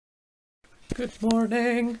Good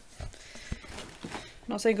morning. I'm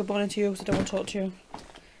not saying good morning to you because I don't want to talk to you.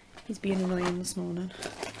 He's being annoying this morning.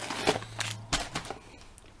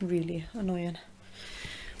 Really annoying.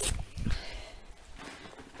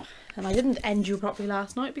 And I didn't end you properly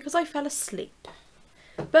last night because I fell asleep.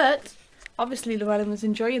 But obviously Llewellyn was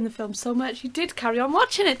enjoying the film so much, you did carry on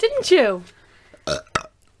watching it, didn't you? You're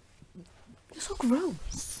so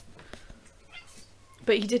gross.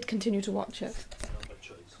 But he did continue to watch it.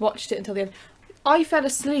 Watched it until the end. I fell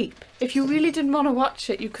asleep. If you really didn't want to watch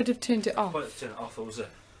it, you could have turned it off. Why did turn it off, what was it?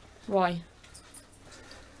 Why?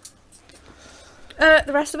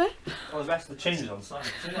 The rest of it? Oh, the rest of the changes on side.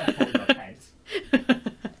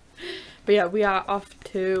 But yeah, we are off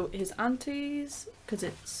to his auntie's because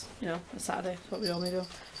it's, you know, a Saturday. That's what we normally do.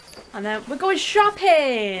 And then we're going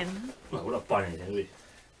shopping. Well, we're not buying anything, are we?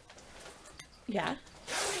 Yeah.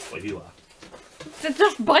 Well, you are. They're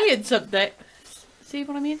just buying something. See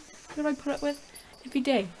what I mean? What do I put up with? Every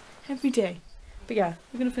day. Every day. But yeah,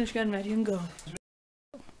 we're going to finish getting ready and go.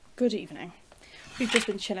 Good evening. We've just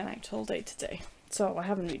been chilling out all day today. So I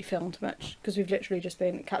haven't really filmed much because we've literally just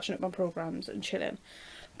been catching up on programmes and chilling.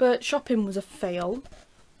 But shopping was a fail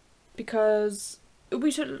because you're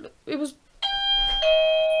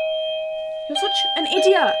such an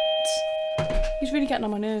idiot. He's really getting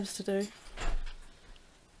on my nerves today.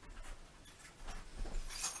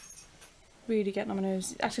 Really getting on my nerves.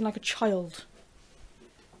 He's acting like a child.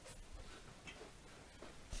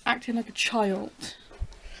 Acting like a child.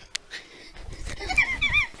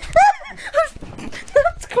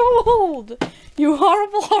 That's cold. You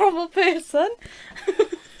horrible, horrible person.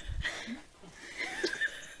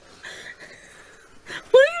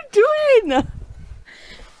 What are you doing?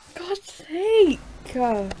 God's sake.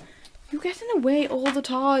 You're getting away all the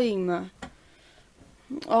time.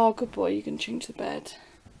 Oh, good boy, you can change the bed.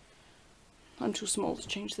 I'm too small to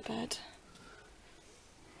change the bed.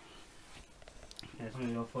 Yeah, it's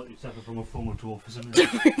only your fault you suffer from a form of dwarfism.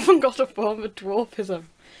 I even got a form of dwarfism.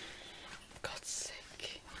 For God's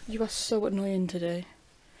sake. You are so annoying today.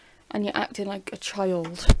 And you're acting like a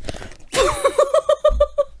child.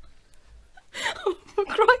 Oh, for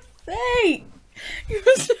Christ's sake! You're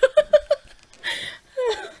so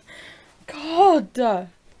God!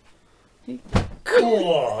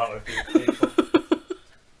 Oh, that would be painful.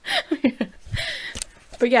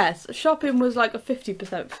 But yes, shopping was like a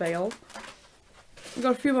 50% fail. We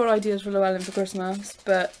got a few more ideas for Llewellyn for Christmas,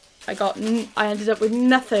 but I ended up with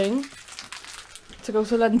nothing to go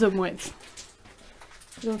to London with.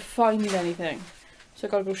 I don't find anything, so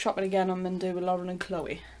I got to go shopping again on Monday with Lauren and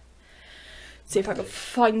Chloe. See if I can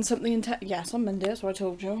find something in yes, on Monday. That's what I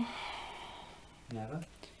told you. Never.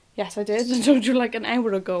 Yes, I did. I told you like an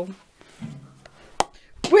hour ago.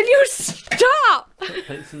 Will you stop? Put the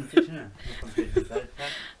plates in the kitchen.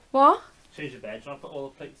 What? Change the bed. I'll put all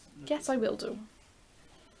the plates in the Yes, I will do.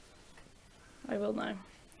 I will now.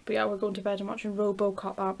 But yeah, we're going to bed and watching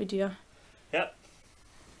RoboCop, aren't we, dear? Yep.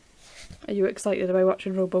 Are you excited about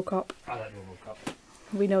watching RoboCop? I like RoboCop.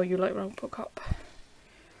 We know you like RoboCop.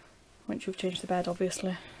 Once you've changed the bed,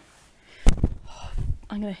 obviously.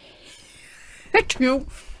 I'm gonna hit you!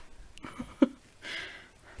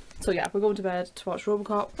 So yeah, we're going to bed to watch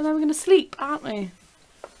RoboCop, and then we're gonna sleep, aren't we?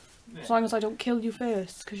 Yeah. As long as I don't kill you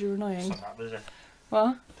first, because you're annoying. It's not that, is it?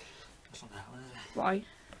 What? It's not that, is it? Why?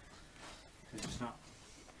 It's not.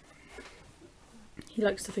 He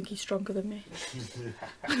likes to think he's stronger than me.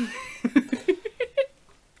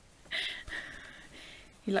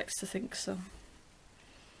 He likes to think so.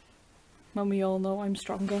 When we all know I'm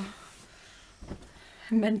stronger.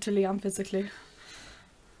 Mentally and physically.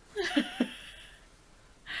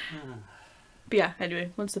 But yeah,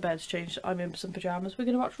 anyway, once the bed's changed, I'm in some pyjamas, we're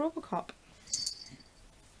going to watch RoboCop.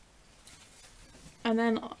 And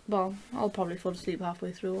then, well, I'll probably fall asleep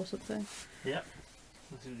halfway through or something. Yep.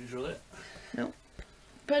 That's usual it. No.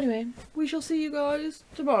 But anyway, we shall see you guys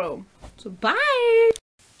tomorrow. So bye!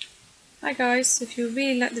 Hi guys, if you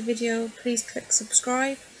really liked the video, please click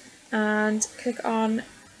subscribe and click on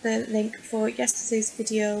the link for yesterday's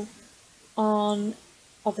video on,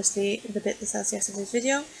 obviously, the bit that says yesterday's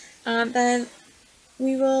video. And then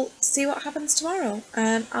we will see what happens tomorrow.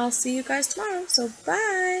 And I'll see you guys tomorrow. So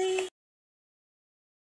bye!